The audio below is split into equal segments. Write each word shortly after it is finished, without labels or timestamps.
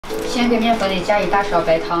先给面粉里加1大勺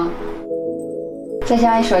白糖，再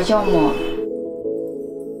加1勺酵母，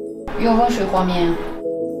用温水和面。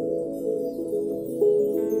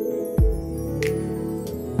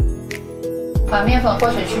把面粉和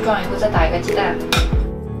水去状以后，再打1个鸡蛋。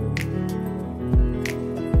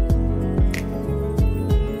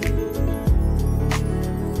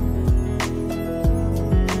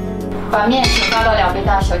把面请发到2杯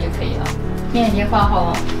大小就可以了。面已经放好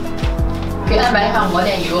了，给案板上抹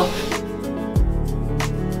点油，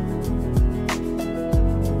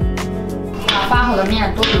把发好的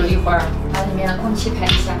面多煮一会儿，把里面的空气排一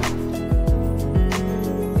下。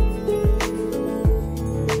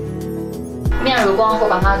面揉光后，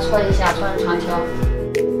把它搓一下，搓成长条。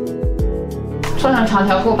搓成长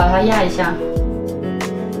条后，把它压一下。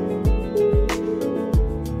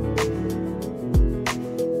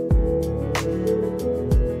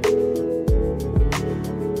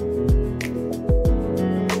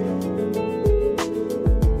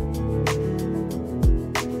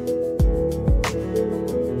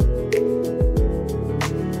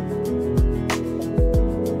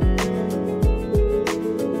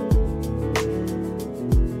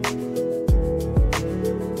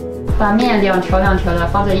把面2条2条的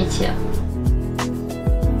放在一起，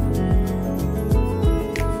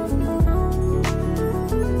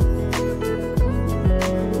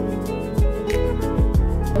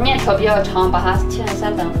面条比较长，把它切成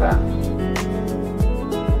3等份。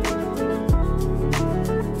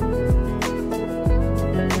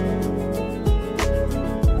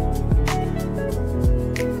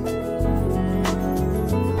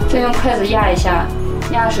再用筷子压一下，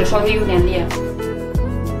压时稍微有点裂。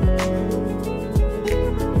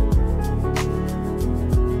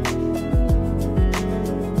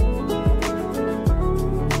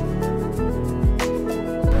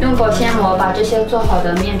用保鲜膜把这些做好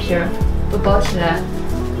的面皮都包起来，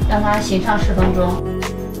让它醒上10分钟。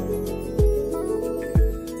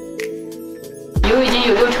油已经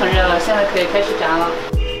有6成热了，现在可以开始炸了。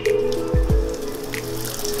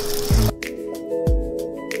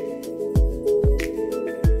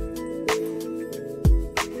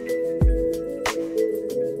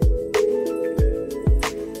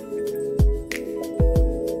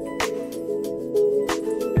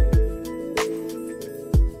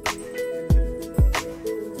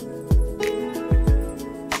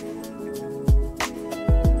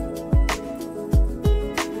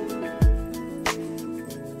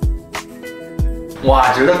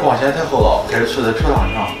哇，这个光线太好了，开始吹在票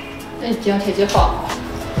上上。这样天气好，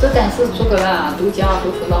这但是做个饭豆浆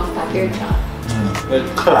都涂到大盖上。那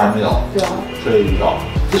可完美了。对啊。这一道，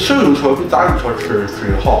这小油条比大油条吃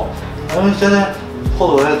最好。因为现在好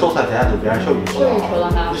多人早餐店都变成小油条了。小油条了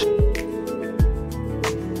哈。